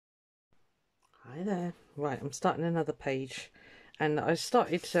Hi there. Right, I'm starting another page, and I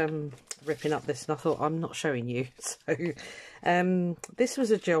started ripping up this, and I thought I'm not showing you. So this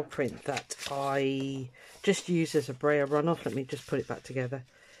was a gel print that I just used as a brayer runoff. Let me just put it back together.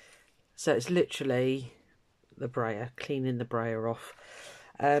 So it's literally the brayer, cleaning the brayer off,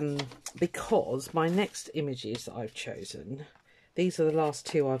 because my next images that I've chosen, these are the last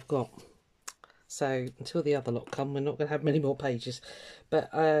two I've got. So until the other lot come, we're not going to have many more pages.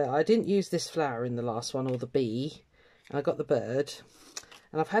 But I didn't use this flower in the last one, or the bee. And I got the bird.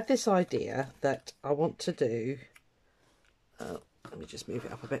 And I've had this idea that I want to do... let me just move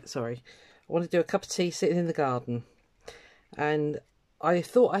it up a bit, sorry. I want to do a cup of tea sitting in the garden. And I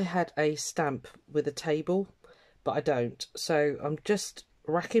thought I had a stamp with a table, but I don't. So I'm just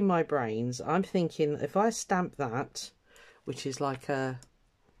racking my brains. I'm thinking if I stamp that, which is like a...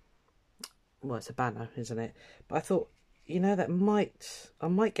 well, it's a banner, isn't it? But I thought, you know, I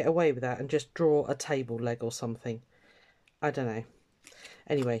might get away with that and just draw a table leg or something. I don't know.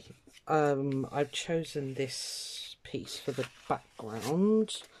 Anyway, I've chosen this piece for the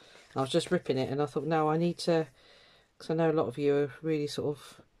background. I was just ripping it and I thought, no, I need to, because I know a lot of you are really sort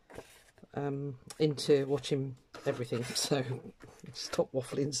of into watching everything. So stop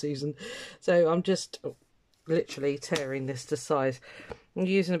waffling, Susan. So I'm just literally tearing this to size. I'm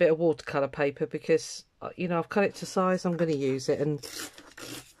using a bit of watercolour paper because, you know, I've cut it to size. I'm going to use it, and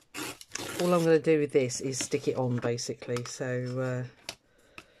all I'm going to do with this is stick it on, basically. So,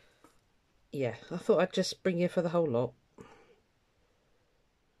 yeah, I thought I'd just bring you for the whole lot.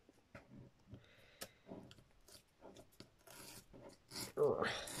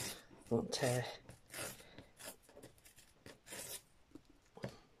 Won't tear.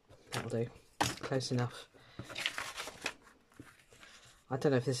 That'll do. Close enough. I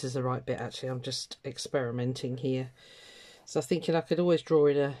don't know if this is the right bit, actually. I'm just experimenting here. So I was thinking I could always draw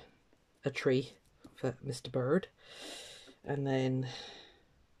in a tree for Mr. Bird. And then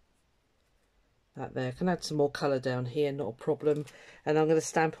that there. I can add some more colour down here, not a problem. And I'm going to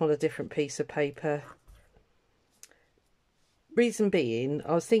stamp on a different piece of paper. Reason being,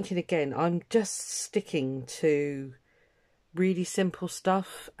 I was thinking again, I'm just sticking to really simple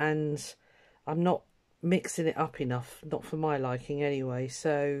stuff. And I'm not mixing it up enough, not for my liking anyway.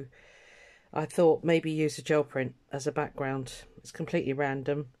 So I thought maybe use a gel print as a background. It's completely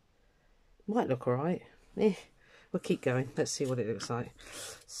random, might look alright. We'll keep going, let's see what it looks like.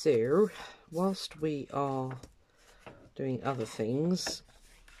 So whilst we are doing other things,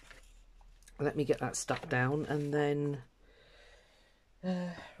 let me get that stuck down, and then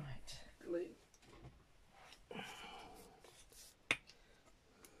right, glue.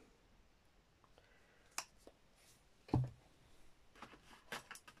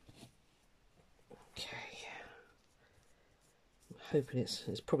 Hoping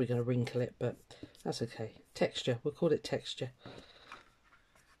it's probably going to wrinkle it, but that's okay. Texture, we'll call it texture.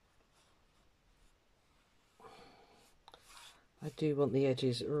 I do want the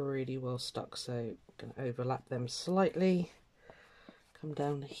edges really well stuck, so I'm going to overlap them slightly. Come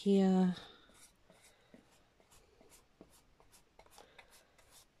down here.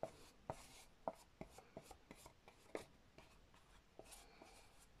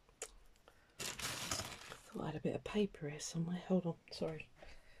 I had a bit of paper here somewhere. Hold on, sorry.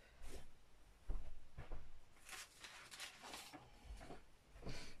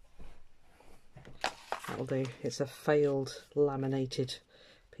 That'll do. It's a failed laminated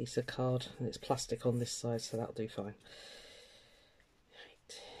piece of card, and it's plastic on this side, so that'll do fine. Right.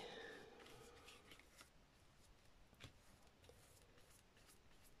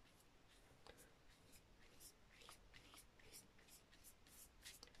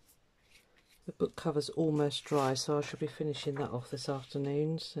 The book cover's almost dry, so I should be finishing that off this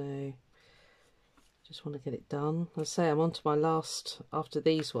afternoon, so just want to get it done. As I say, I'm on to my last, after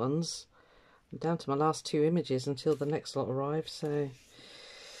these ones, I'm down to my last two images until the next lot arrives, so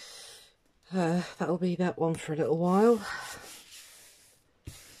that'll be that one for a little while.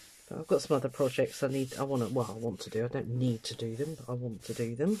 But I've got some other projects I want to do. I don't need to do them, but I want to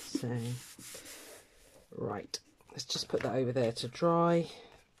do them, so right, let's just put that over there to dry.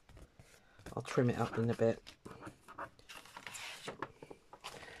 I'll trim it up in a bit.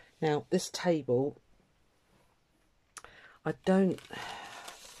 Now, this table, I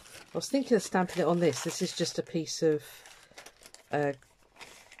was thinking of stamping it on this. This is just a piece of,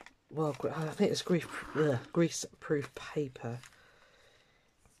 well, I think it's grease-proof paper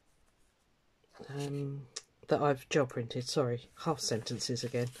that I've gel printed. Sorry, half sentences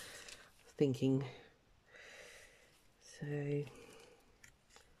again. Thinking. So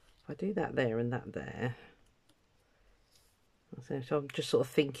I do that there and that there. So I'm just sort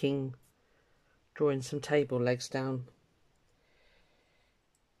of thinking drawing some table legs down.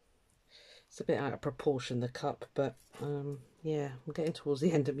 It's a bit out of proportion, the cup, but yeah, I'm getting towards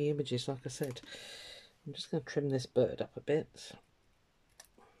the end of my images, like I said. I'm just going to trim this bird up a bit.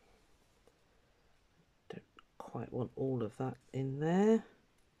 Don't quite want all of that in there.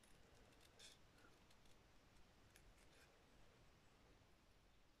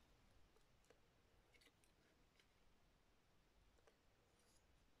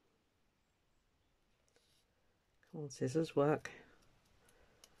 Come on, scissors, work.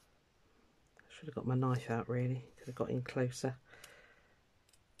 I should have got my knife out, really. Could have got in closer.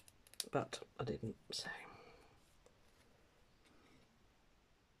 But I didn't, so...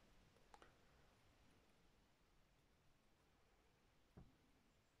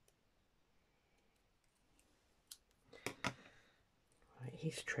 Right,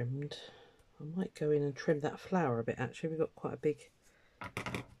 he's trimmed. I might go in and trim that flower a bit, actually. We've got quite a big...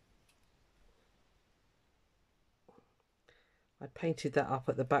 I painted that up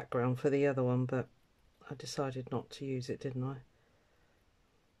at the background for the other one, but I decided not to use it, didn't I?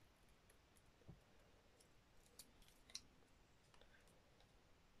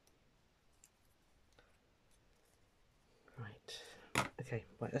 Right. Okay,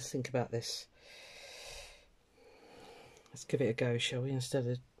 right, let's think about this. Let's give it a go, shall we, instead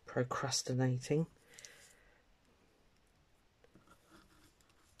of procrastinating.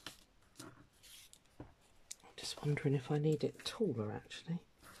 I'm just wondering if I need it taller, actually.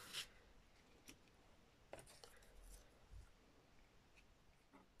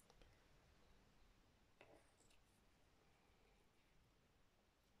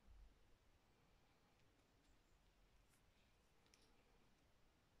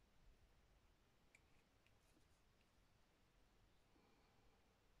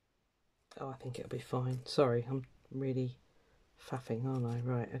 Oh, I think it'll be fine. Sorry, I'm really faffing, aren't I?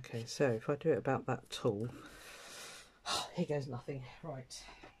 Right, okay, so if I do it about that tall... Here goes nothing. Right.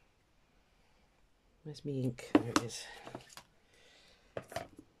 Where's my ink? There it is.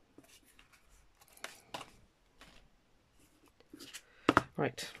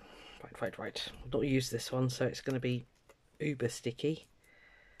 Right. I'll not use this one, so it's going to be uber sticky.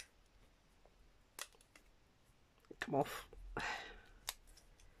 Come off.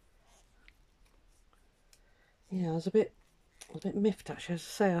 Yeah, I was a bit miffed, actually. As I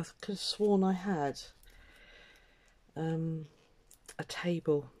say, I could have sworn I had a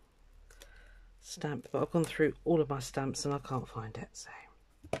table stamp, but I've gone through all of my stamps and I can't find it, so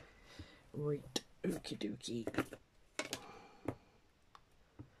right, okie dokie.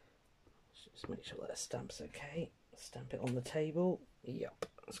 Just make sure that stamp's okay. Stamp it on the table. Yep,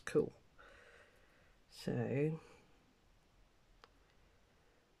 that's cool. So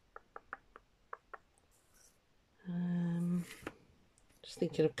just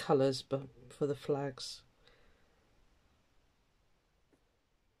thinking of colours, but for the flags.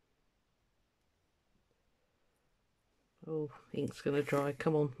 Oh, ink's going to dry.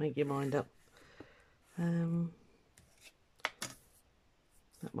 Come on, make your mind up. That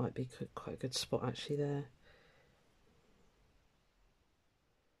might be quite a good spot, actually, there.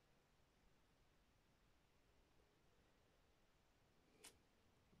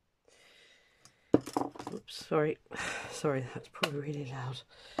 Oops, sorry. Sorry, that's probably really loud.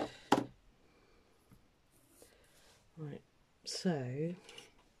 Right, so...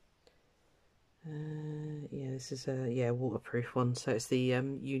 yeah, this is a waterproof one, so it's the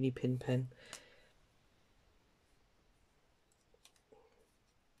Uni Pin pen.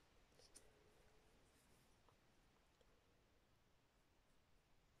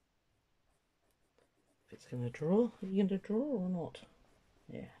 If it's going to draw, are you going to draw or not?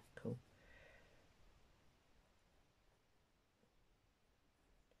 Yeah, cool.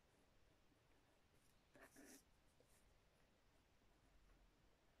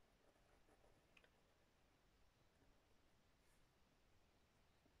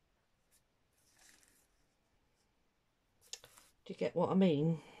 Do you get what I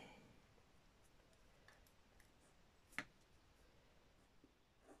mean? I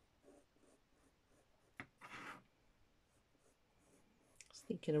was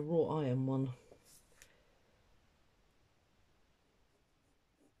thinking a wrought iron one.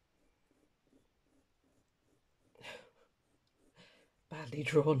 Badly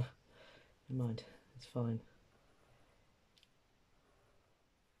drawn. Never mind, it's fine.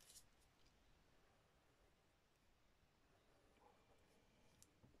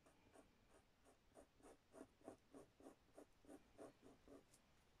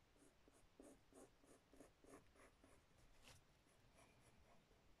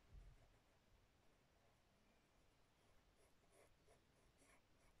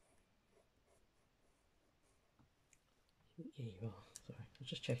 Here you are. Sorry, I'm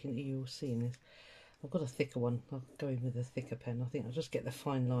just checking that you're seeing this. I've got a thicker one. I'll go in with a thicker pen. I think I'll just get the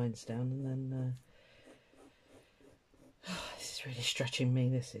fine lines down and then... this is really stretching me.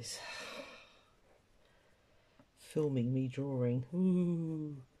 This is filming me drawing.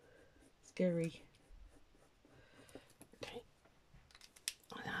 Ooh, scary. Okay.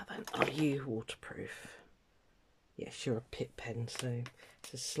 Now then, are you waterproof? Yes, you're a Pip pen, so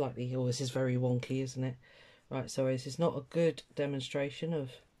this is slightly... Oh, this is very wonky, isn't it? Right, so this is not a good demonstration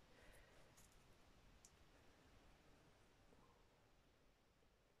of...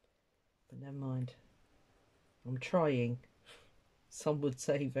 But never mind. I'm trying. Some would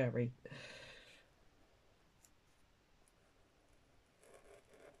say very.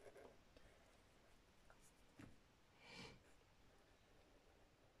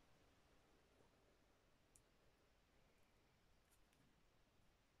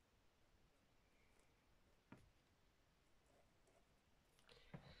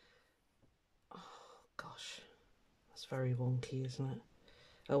 Oh, gosh. That's very wonky, isn't it?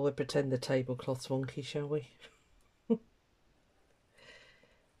 Oh, we'll pretend the tablecloth's wonky, shall we?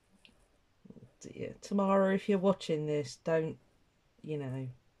 Dear. Tamara, if you're watching this, don't, you know...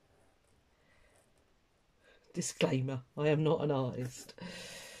 Disclaimer, I am not an artist.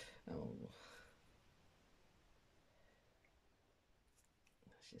 Oh.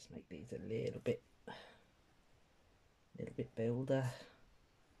 Let's just make these a little bit bolder.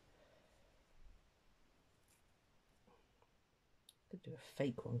 Could do a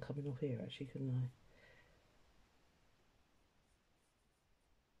fake one coming off here, actually, couldn't I?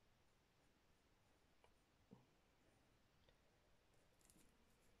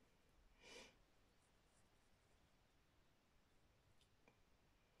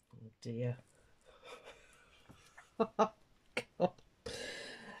 Oh dear. Oh, God. I'll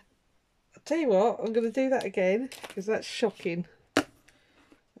tell you what, I'm going to do that again because that's shocking.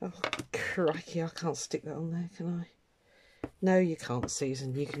 Oh, crikey, I can't stick that on there, can I? No, you can't,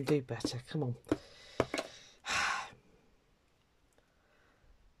 Susan. You can do better. Come on.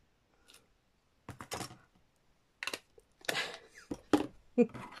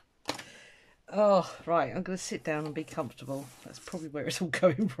 Oh, right. I'm going to sit down and be comfortable. That's probably where it's all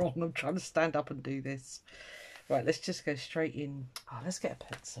going wrong. I'm trying to stand up and do this. Right, let's just go straight in. Oh, let's get a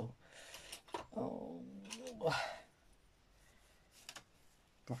pencil. Oh.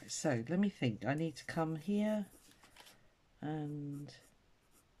 Right, so let me think. I need to come here and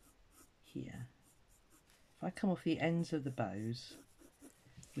here. If I come off the ends of the bows,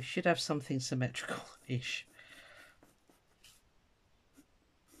 we should have something symmetrical-ish.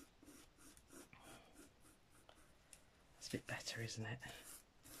 That's a bit better, isn't it?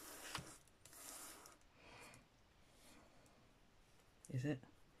 Is it?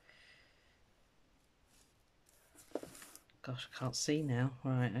 Gosh, I can't see now.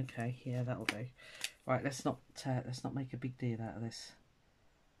 Right, okay, yeah, that'll do. Right, let's not make a big deal out of this.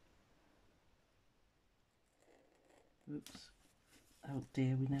 Oops. Oh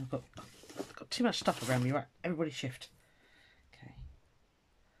dear, we now got too much stuff around me. Right, everybody shift. Okay.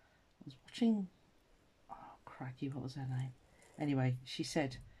 I was watching... Oh, crikey, what was her name? Anyway, she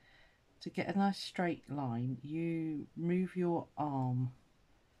said, to get a nice straight line, you move your arm,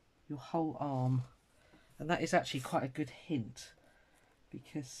 your whole arm. And that is actually quite a good hint,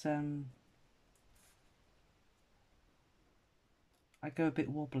 because I go a bit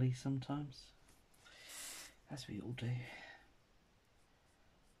wobbly sometimes, as we all do.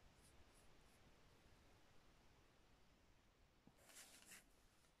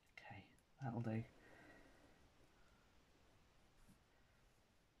 Okay, that'll do.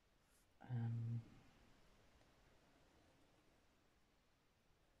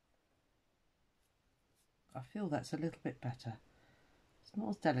 I feel that's a little bit better. It's not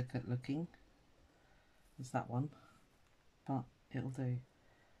as delicate looking as that one, but it'll do.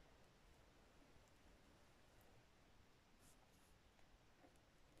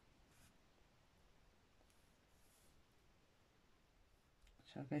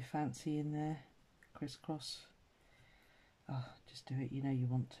 Shall I go fancy in there? Crisscross. Oh, just do it, you know you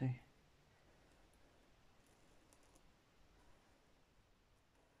want to.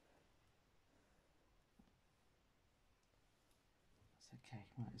 Okay,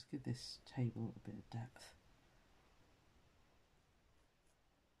 right, let's give this table a bit of depth.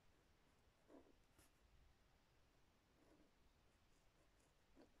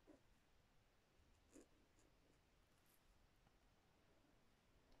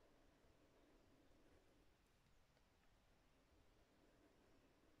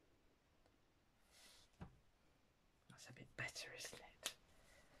 That's a bit better, isn't it?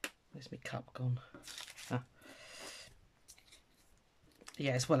 Where's my cup gone? Ah.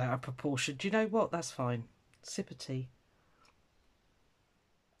 Yeah, it's well out of proportion. Do you know what? That's fine. Sip of tea.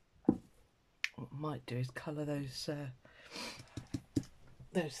 What I might do is colour those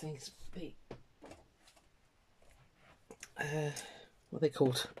things. What are they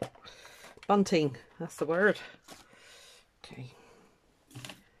called? Bunting. That's the word. Okay.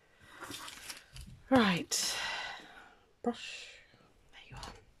 Right. Brush. There you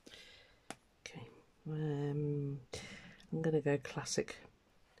are. Okay. I'm going to go classic.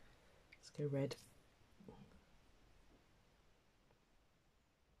 Let's go red.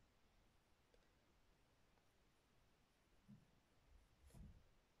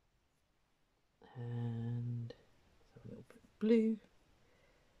 And a little bit of blue.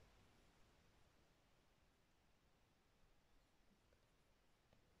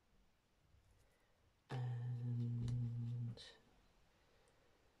 And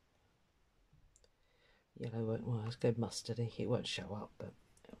yellow won't, well, let's go mustardy. It won't show up, but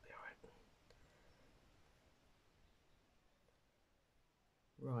it'll be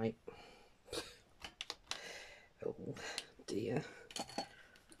alright. Right. Oh dear.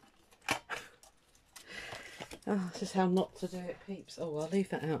 Oh, this is how not to do it, peeps. Oh, I'll leave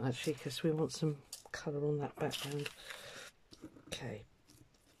that out actually because we want some colour on that background. Okay.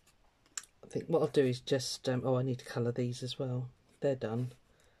 I think what I'll do is just, oh, I need to colour these as well. They're done.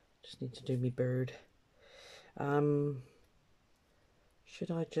 Just need to do me bird.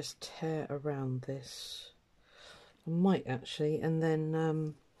 Should I just tear around this? I might actually, and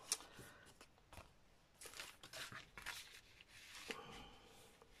then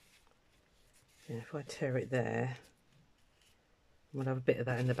yeah, if I tear it there, we'll have a bit of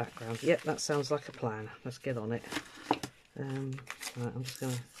that in the background. Yep, that sounds like a plan. Let's get on it. Right, I'm just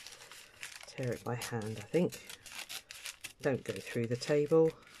going to tear it by hand, I think. Don't go through the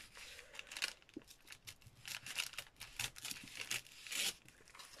table.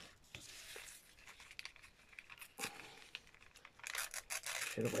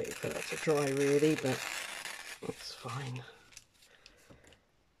 Should have waited for that to dry really, but that's fine.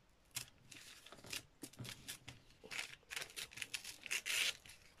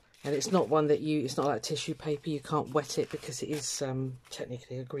 And it's not one that it's not like tissue paper, you can't wet it because it is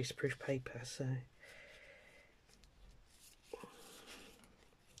technically a greaseproof paper, so.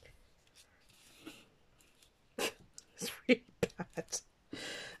 It's really bad.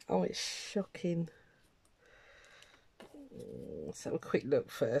 Oh, it's shocking. Let's have a quick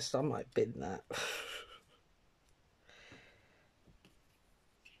look first. I might bin that.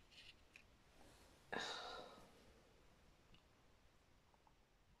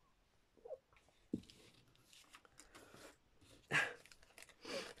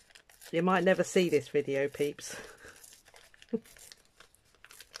 You might never see this video, peeps.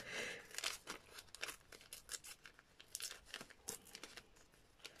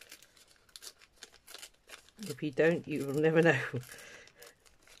 If you don't, you will never know.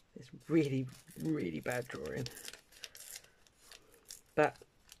 It's really, really bad drawing. But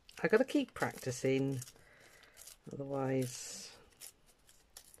I got to keep practicing. Otherwise,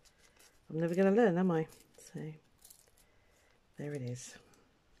 I'm never going to learn, am I? So, there it is.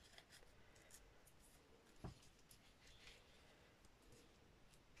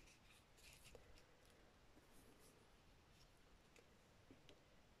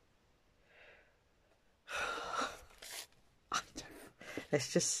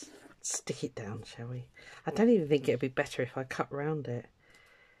 Let's just stick it down, shall we? I don't even think it'd be better if I cut round it.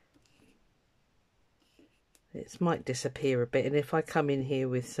 It might disappear a bit, and if I come in here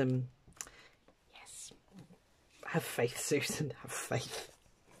with some... Yes. Have faith, Susan, have faith.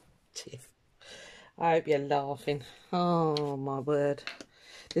 Dear. I hope you're laughing. Oh, my word.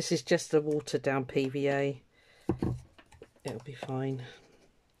 This is just a watered down PVA. It'll be fine.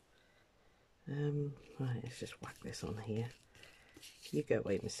 Right, let's just whack this on here. You go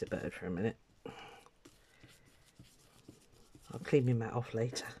away, Mr. Bird, for a minute. I'll clean my mat off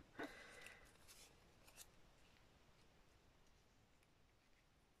later.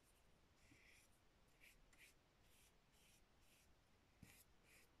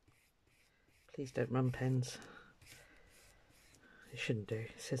 Please don't run pens. It shouldn't do.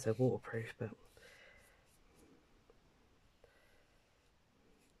 It says they're waterproof, but...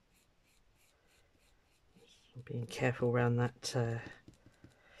 being careful around that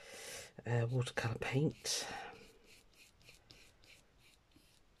watercolour paint.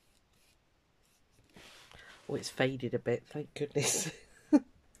 Oh, it's faded a bit, thank goodness.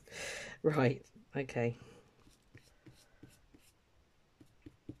 Right, okay.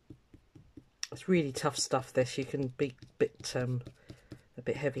 It's really tough stuff, this. You can be a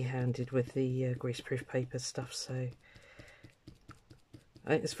bit heavy-handed with the greaseproof paper stuff, so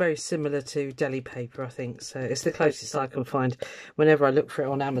It's very similar to deli paper, I think, so it's the closest I can find. Whenever I look for it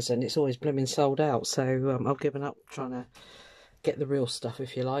on Amazon, it's always blooming sold out, so I've given up trying to get the real stuff,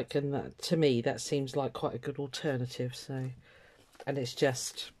 if you like, and that, to me, that seems like quite a good alternative. So, and it's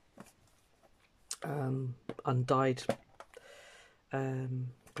just undyed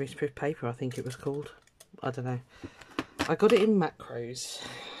greaseproof paper, I think it was called. I don't know. I got it in Macros,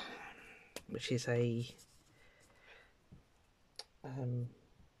 which is a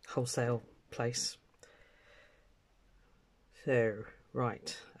wholesale place. So,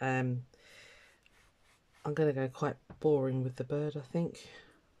 right, I'm going to go quite boring with the bird, I think.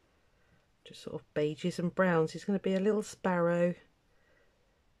 Just sort of beiges and browns. He's going to be a little sparrow.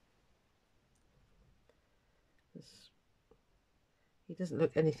 He doesn't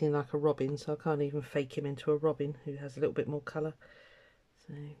look anything like a robin, so I can't even fake him into a robin who has a little bit more colour.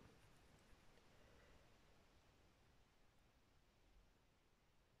 So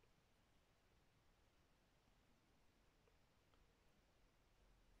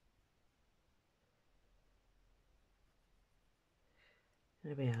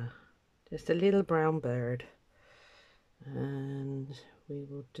there we are. Just a little brown bird. And we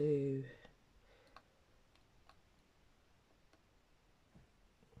will do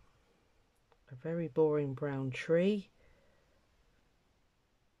a very boring brown tree.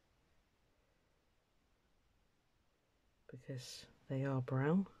 Because they are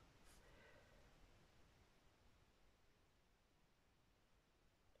brown.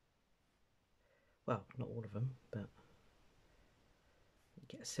 Well, not all of them, but you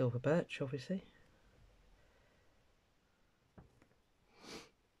get a silver birch, obviously.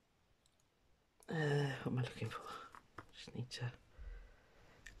 What am I looking for? Just need to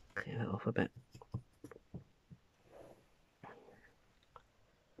clear that off a bit.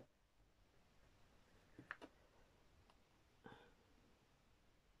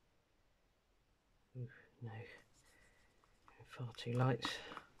 Ooh, no, far too light.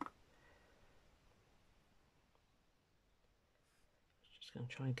 Just going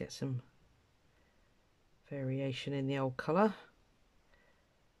to try and get some variation in the old colour.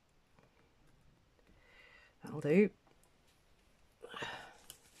 That'll do.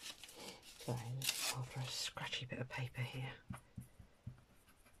 Sorry, after a scratchy bit of paper here.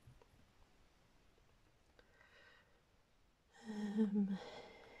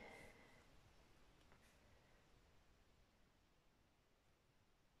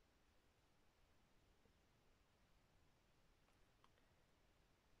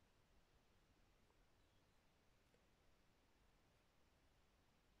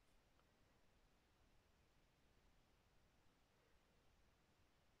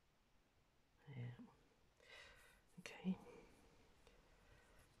 Okay,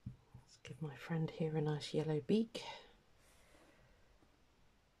 let's give my friend here a nice yellow beak.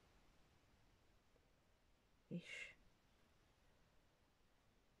 Ish.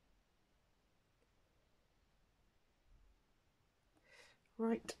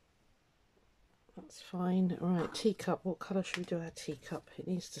 Right, that's fine. Right, teacup. What colour should we do our teacup? It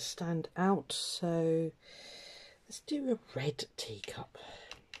needs to stand out, so let's do a red teacup.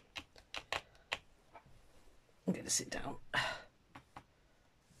 I'm going to sit down.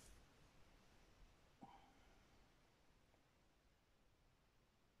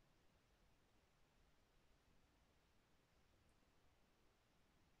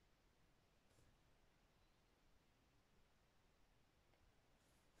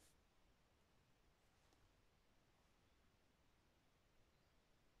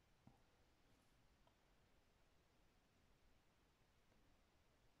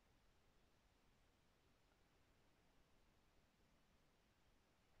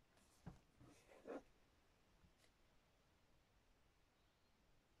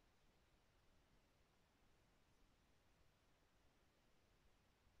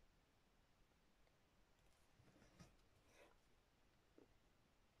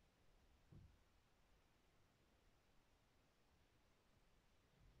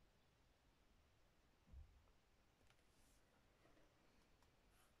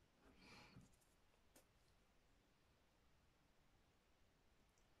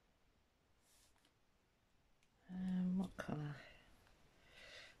 What colour?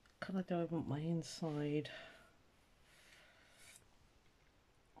 Colour do I want my inside?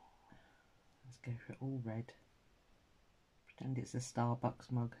 Let's go for it all red. Pretend it's a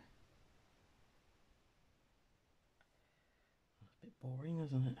Starbucks mug. That's a bit boring,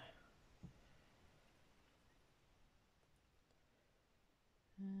 isn't it?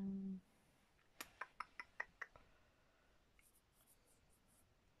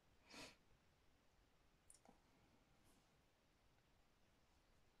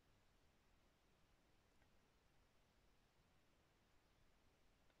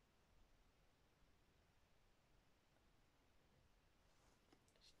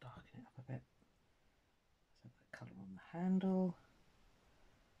 it up a bit. Let's have that colour on the handle.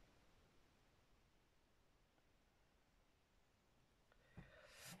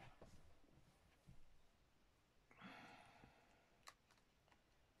 Right.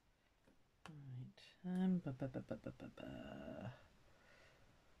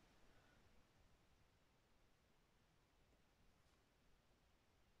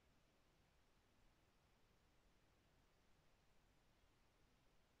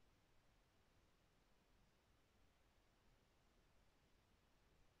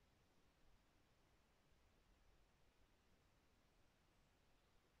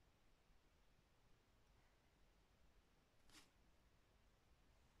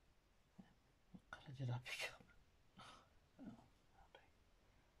 What colour did I pick up? Oh,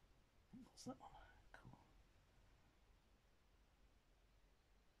 what's that one? Cool.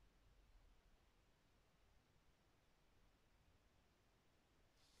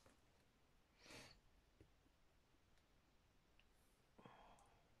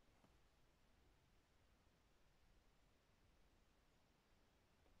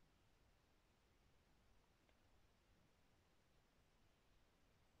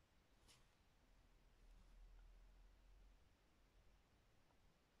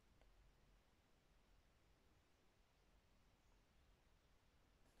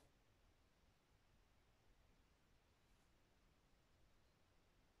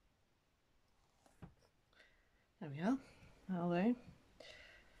 There we are. That'll do.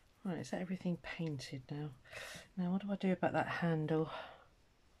 Right, is that everything painted now? Now, what do I do about that handle?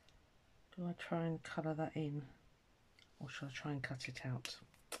 Do I try and colour that in? Or shall I try and cut it out?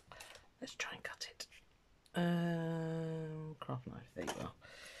 Let's try and cut it. Craft knife, there you are.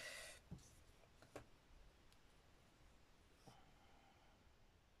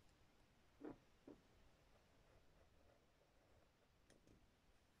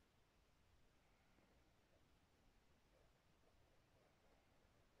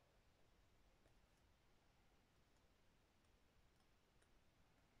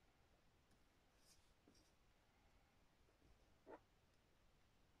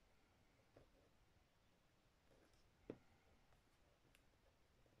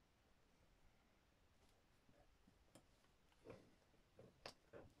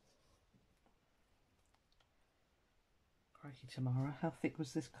 Crikey, Tamara, how thick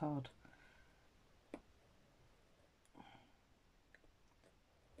was this card?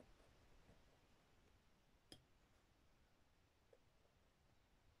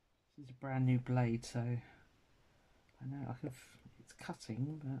 This is a brand new blade, so I know it's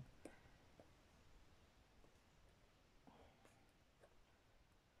cutting, but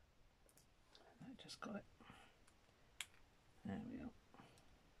I just got it. There we go.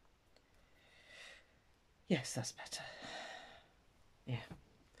 Yes, that's better. Yeah.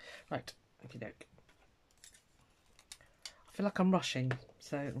 Right, okie doke. I feel like I'm rushing,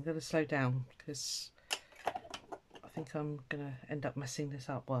 so I'm going to slow down because I think I'm going to end up messing this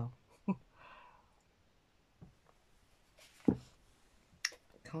up well.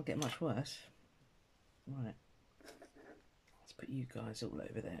 Can't get much worse. Right. Let's put you guys all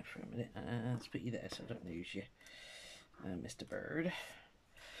over there for a minute. Let's put you there so I don't lose you, Mr. Bird.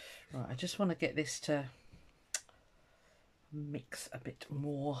 Right, I just want to get this to mix a bit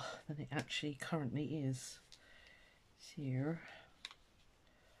more than it actually currently is. Here.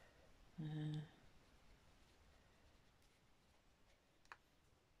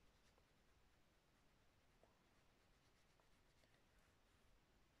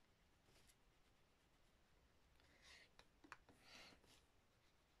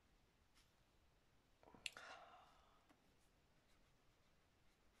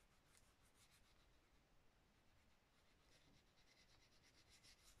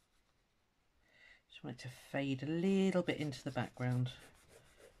 Just want it to fade a little bit into the background.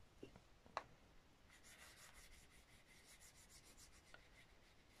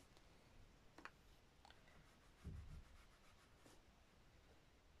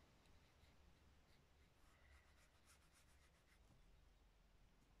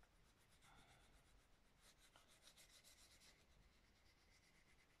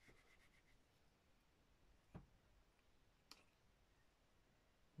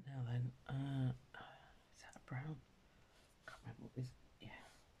 Now then, is that a brown? Can't remember what this. Yeah.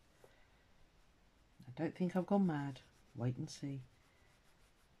 I don't think I've gone mad. Wait and see.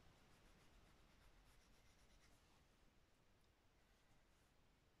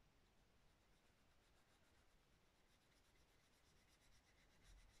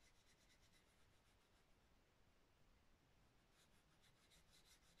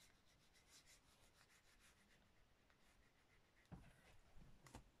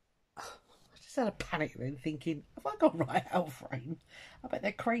 Just had a panic then, thinking, have I got right out of frame? I bet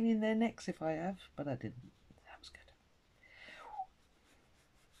they're craning their necks if I have, but I didn't. That was good.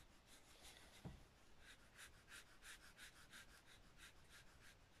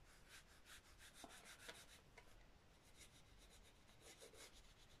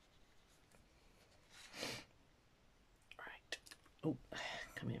 Right. Oh,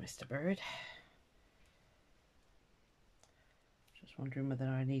 come here, Mr. Bird. Just wondering whether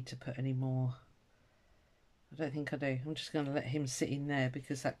I need to put any more. I don't think I do. I'm just going to let him sit in there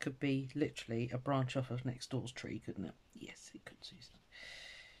because that could be literally a branch off of next door's tree, couldn't it? Yes, it could, Susan.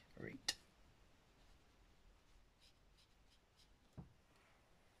 Right.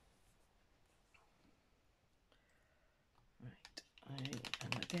 Right. I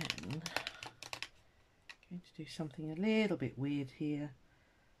am again going to do something a little bit weird here,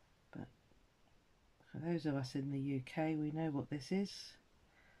 but for those of us in the UK, we know what this is.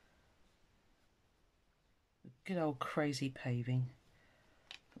 Good old crazy paving.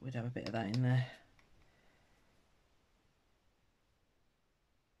 But we'd have a bit of that in there.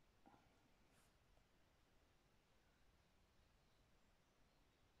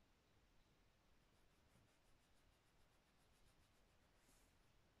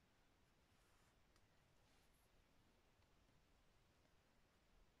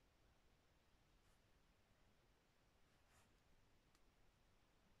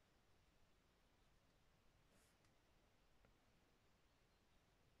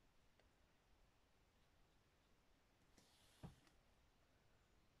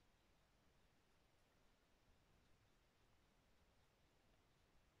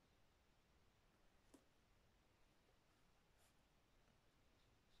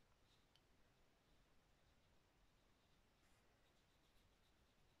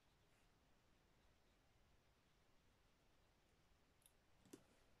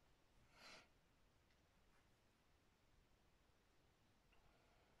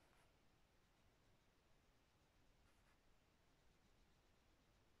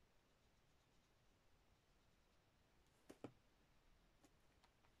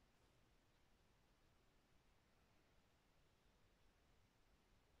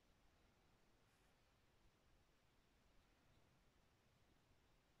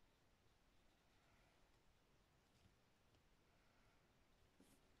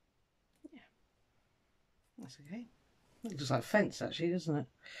 That's okay. It looks like fence actually, doesn't it?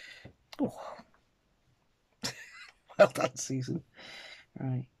 Oh. Well done, Susan.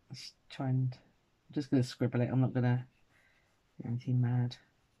 Right, let's try and... I'm just going to scribble it. I'm not going to do anything mad.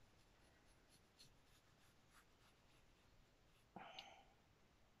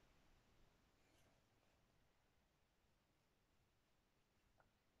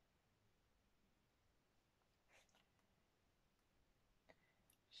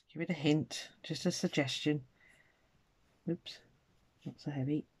 Just give it a hint, just a suggestion. Oops, not so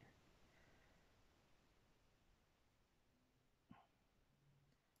heavy.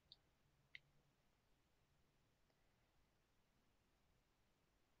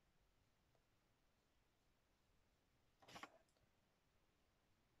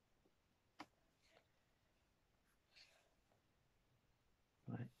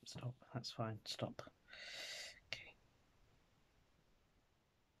 Right, stop. That's fine. Stop. Okay.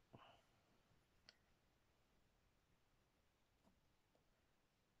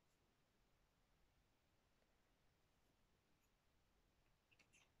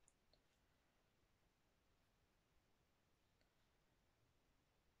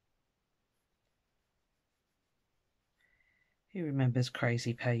 Who remembers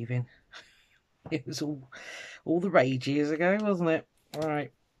crazy paving? It was all the rage years ago, wasn't it? All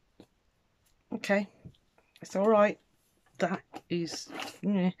right. Okay. It's all right. That is...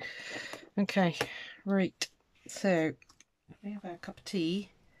 Yeah. Okay. Right. So, we have our cup of tea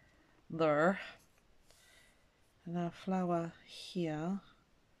there. And our flower here.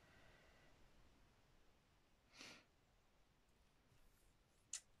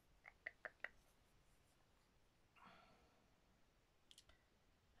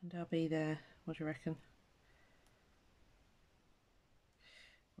 And I'll be there. What do you reckon?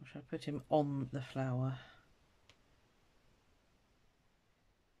 Or should I put him on the flower?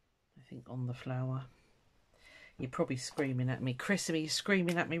 I think on the flower. You're probably screaming at me. Chrissy,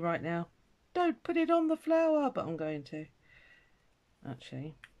 screaming at me right now. Don't put it on the flower, but I'm going to.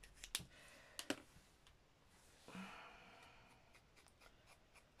 Actually.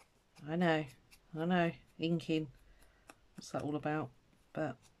 I know. Inking. What's that all about?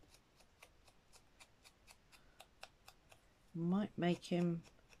 But might make him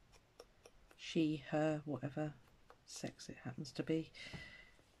she, her, whatever sex it happens to be.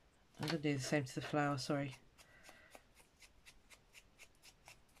 I'm going to do the same to the flower, sorry.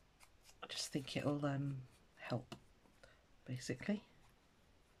 I just think it'll help, basically.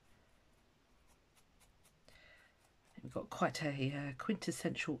 We've got quite a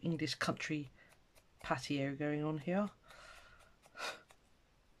quintessential English country patio going on here.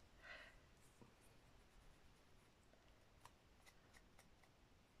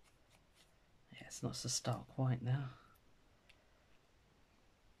 Yeah, it's not so stark white now.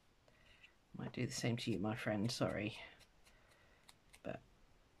 Might do the same to you, my friend, sorry. But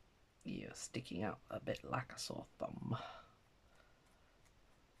you're sticking out a bit like a sore thumb.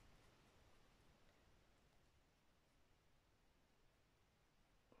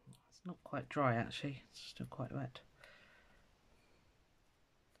 It's not quite dry actually, it's still quite wet.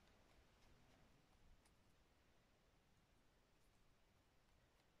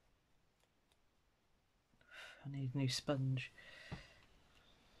 I need a new sponge.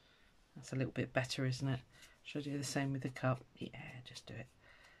 That's a little bit better, isn't it? Should I do the same with the cup? Yeah, just do it.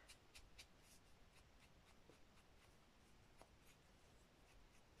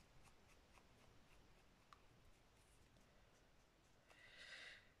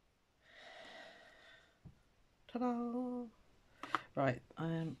 Ta-da! Right,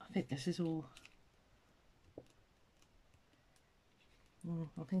 I think this is all...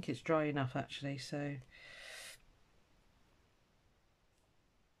 I think it's dry enough actually, so...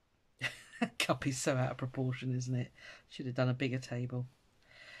 Cup is so out of proportion, isn't it? Should have done a bigger table.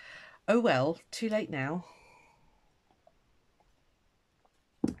 Oh well, too late now.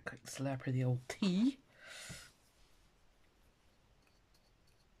 Quick slurp of the old tea.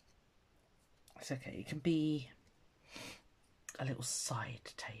 It's okay, it can be a little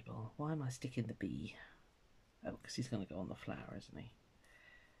side table. Why am I sticking the bee? Oh, because he's going to go on the flower, isn't he?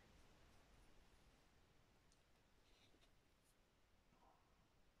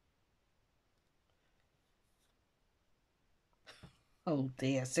 Oh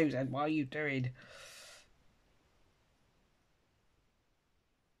dear, Susan, what are you doing?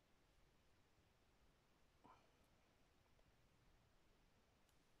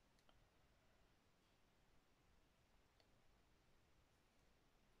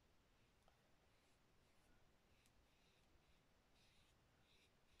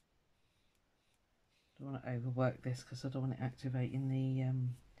 I don't want to overwork this because I don't want it activating the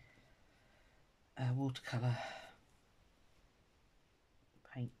watercolour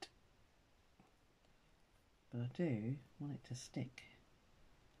paint. But I do want it to stick.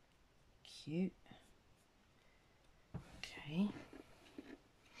 Cute. Okay.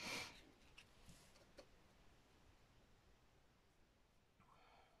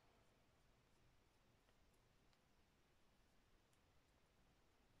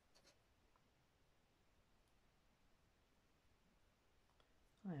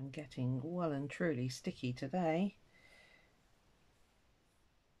 I am getting well and truly sticky today.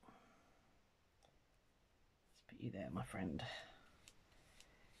 Let's put you there, my friend.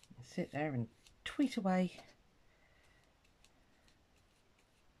 Sit there and tweet away.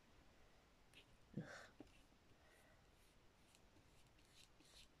 Ugh.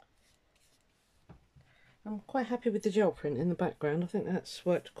 I'm quite happy with the gel print in the background. I think that's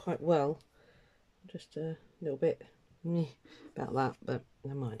worked quite well. Just a little bit about that, but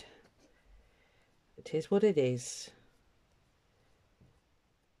never mind. It is what it is.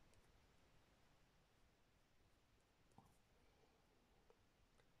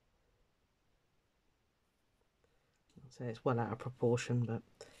 I'd say it's well out of proportion, but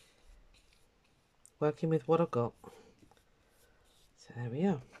working with what I've got. So there we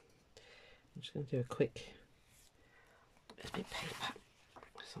are. I'm just going to do a quick bit of paper.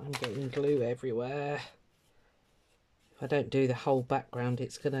 So I'm getting glue everywhere. If I don't do the whole background,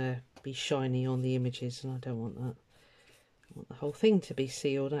 it's going to be shiny on the images, and I don't want that. I want the whole thing to be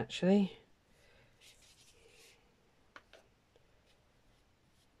sealed, actually.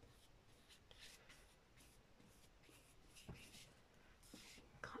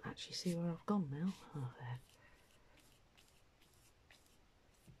 Can't actually see where I've gone now. Oh, there.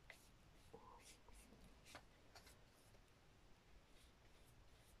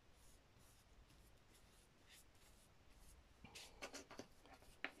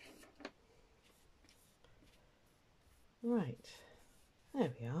 Right,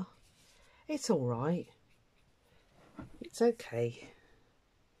 there we are. It's all right. It's okay.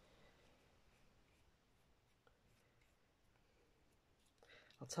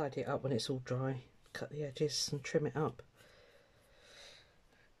 I'll tidy it up when it's all dry. Cut the edges and trim it up.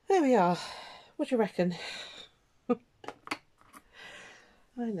 There we are. What do you reckon? I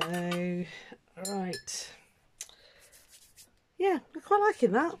know. Right. Yeah, I'm quite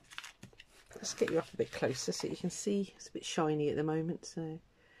liking that. Let's get you up a bit closer so you can see. It's a bit shiny at the moment, so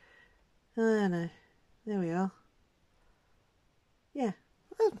I don't know. There we are. Yeah,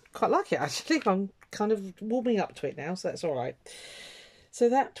 I quite like it actually. I'm kind of warming up to it now, so that's all right. So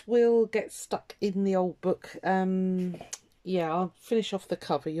that will get stuck in the old book. Yeah, I'll finish off the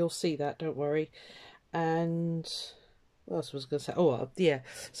cover. You'll see that, don't worry. And what else was I going to say? Oh, yeah.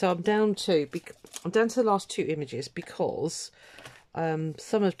 So I'm down to the last 2 images because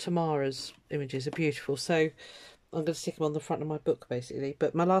some of Tamara's images are beautiful. So I'm going to stick them on the front of my book basically.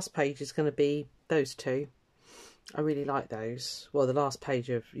 But my last page is going to be those 2. I really like those. Well, the last page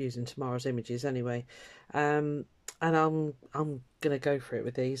of using Tamara's images anyway. And I'm going to go for it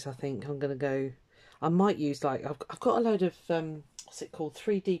with these. I think I'm going to go. I might use like I've got a load of what's it called,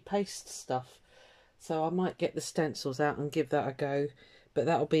 3D paste stuff. So I might get the stencils out and give that a go. But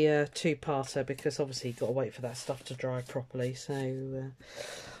that'll be a 2-parter because obviously you've got to wait for that stuff to dry properly. So,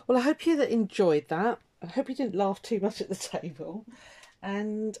 well, I hope you enjoyed that. I hope you didn't laugh too much at the table.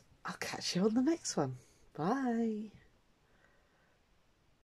 And I'll catch you on the next one. Bye.